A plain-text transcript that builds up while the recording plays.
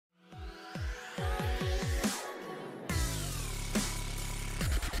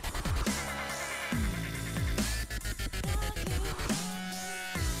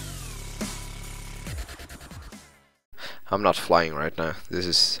I'm not flying right now.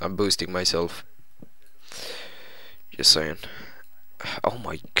 I'm boosting myself. Just saying. Oh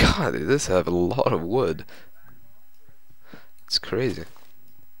my god, this have a lot of wood. It's crazy.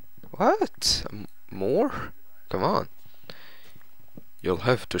 What? More? Come on. You'll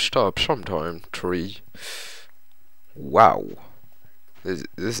have to stop sometime, tree. Wow.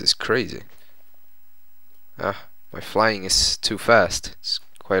 This is crazy. Ah, my flying is too fast. It's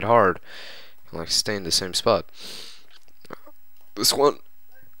quite hard. I can like stay in the same spot. This one.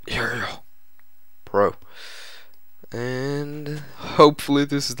 Yeah. Pro. And hopefully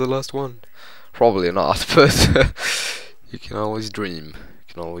this is the last one. Probably not, but you can always dream.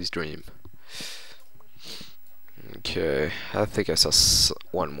 You can always dream. Okay, I think I saw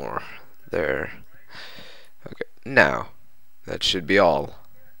one more there. Okay, now that should be all.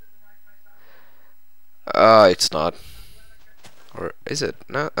 It's not. Or is it?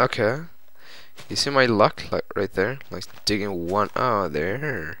 No, okay. You see my luck like right there? Like digging one. Oh,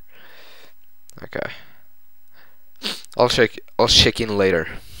 there. Okay. I'll check in later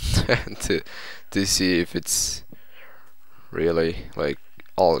to see if it's really like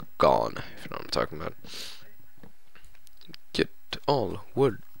all gone, if you know what I'm talking about. Get all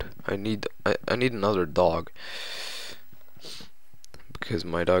wood. I need another dog because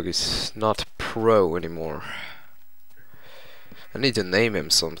my dog is not pro anymore. I need to name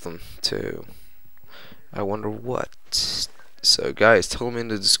him something too. I wonder what. So guys, tell me in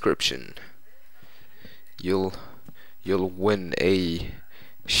the description. You'll win a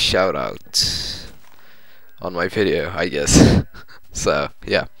shout out on my video, I guess. So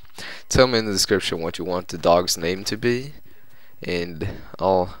yeah, tell me in the description what you want the dog's name to be, and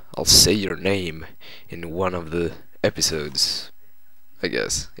I'll say your name in one of the episodes, I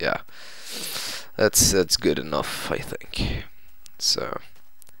guess. Yeah, that's good enough, I think. So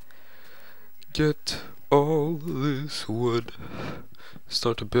get all this wood,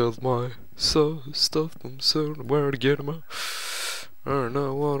 start to build my stuff. I'm certain where to get them out. I don't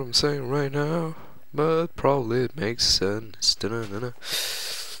know what I'm saying right now, but probably it makes sense.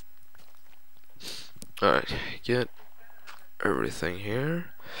 Alright, get everything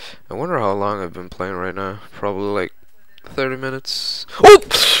here. I wonder how long I've been playing right now. Probably like 30 minutes. Oh!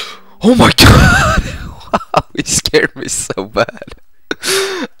 Oh my god! Wow, he scared me so bad.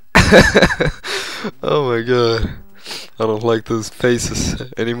 Oh my god. I don't like those faces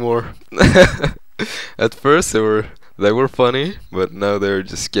anymore. At first they were funny, but now they're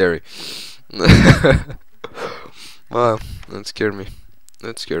just scary. Wow, that scared me.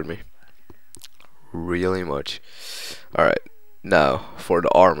 That scared me really much. Alright, now for the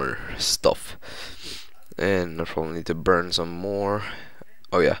armor stuff. And I probably need to burn some more.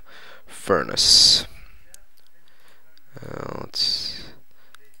 Oh yeah, furnace.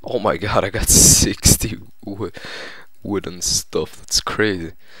 Oh my god, I got 60 wooden stuff. That's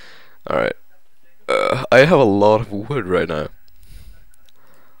crazy. Alright, I have a lot of wood right now.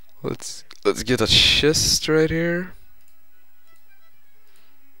 Let's get a chest right here.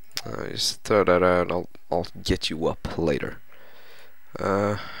 Just throw that out. I'll get you up later.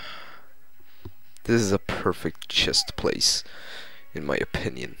 This is a perfect chest place, in my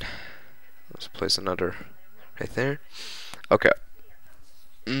opinion. Let's place another right there. Okay.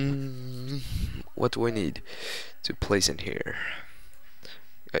 What do I need to place in here?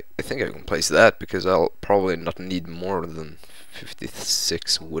 I think I can place that because I'll probably not need more than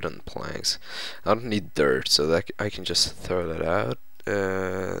 56 wooden planks. I don't need dirt, so that I can just throw that out.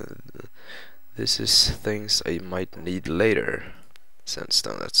 This is things I might need later.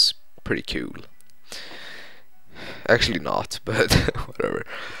 Sandstone, that's pretty cool. Actually not, but whatever.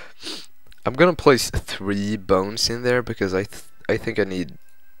 I'm gonna place 3 bones in there because I think I need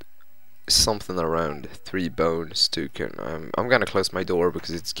something around 3 bones to I'm gonna close my door because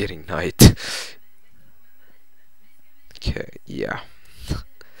it's getting night. Okay, yeah.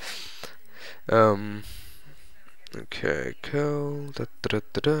 Okay, coal. I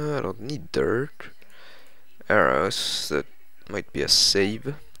don't need dirt. Arrows. That might be a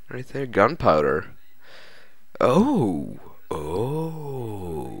save right there. Gunpowder. Oh,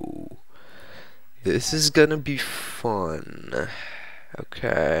 oh. This is gonna be fun.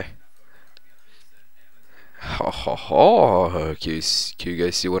 Okay. Ha ha ha. Can you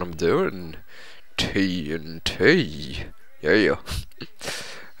guys see what I'm doing? TNT. Yeah.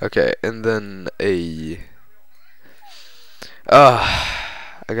 Okay, and then I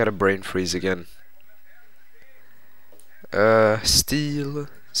got a brain freeze again. Steel,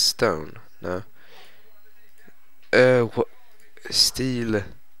 stone. No. What? Steel.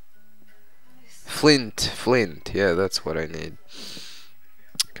 Flint. Yeah, that's what I need.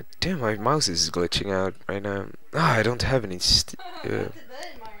 Damn, my mouse is glitching out right now. Ah, I don't have any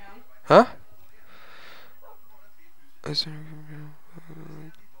huh?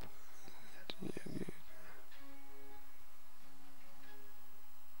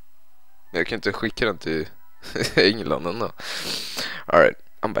 Jag kan inte skicka den till England ändå. Alright,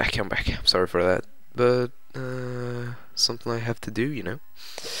 I'm back. I'm sorry for that. But, something I have to do, you know.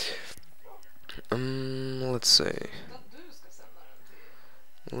 Let's see.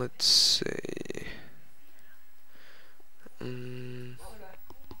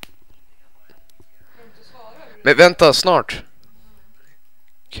 Men vänta, snart.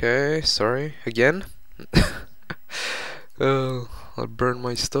 Okay, sorry, again. I'll burn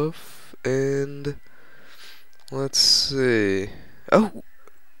my stuff, and let's see. Oh,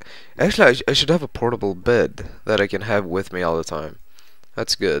 actually, I should have a portable bed that I can have with me all the time.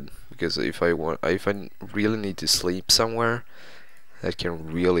 That's good, because if I really need to sleep somewhere, that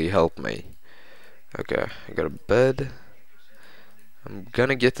can really help me. Okay, I got a bed. I'm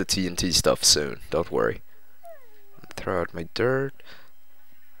gonna get the TNT stuff soon, don't worry. Throw out my dirt.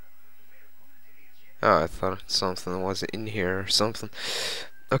 Oh, I thought something was in here or something.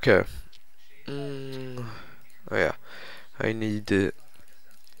 Okay. Oh yeah, I need a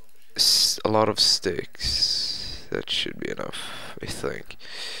lot of sticks. That should be enough, I think.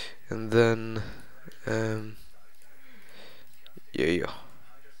 And then, yeah.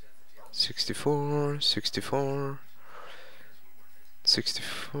 64,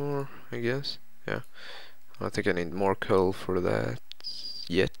 I guess. Yeah. I don't think I need more coal for that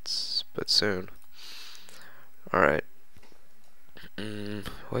yet, but soon. Alright.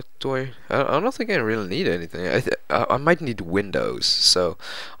 What do I don't think I really need anything. I might need windows, so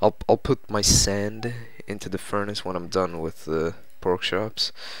I'll put my sand into the furnace when I'm done with the pork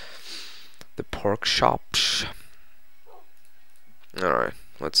chops. Alright,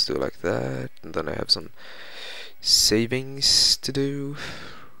 let's do like that, and then I have some savings to do,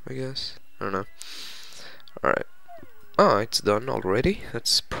 I guess. I don't know. Alright. Oh, it's done already.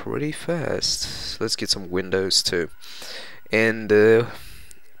 That's pretty fast. Let's get some windows too. And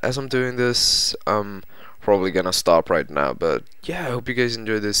as I'm doing this, I'm probably gonna stop right now. But yeah, I hope you guys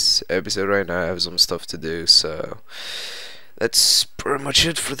enjoyed this episode. Right now I have some stuff to do, so that's pretty much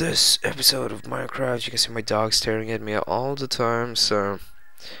it for this episode of Minecraft. You can see my dog staring at me all the time, so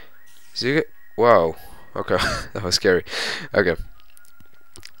see you guys. Wow, okay. That was scary. Okay,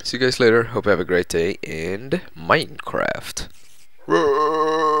 see you guys later. Hope you have a great day in Minecraft.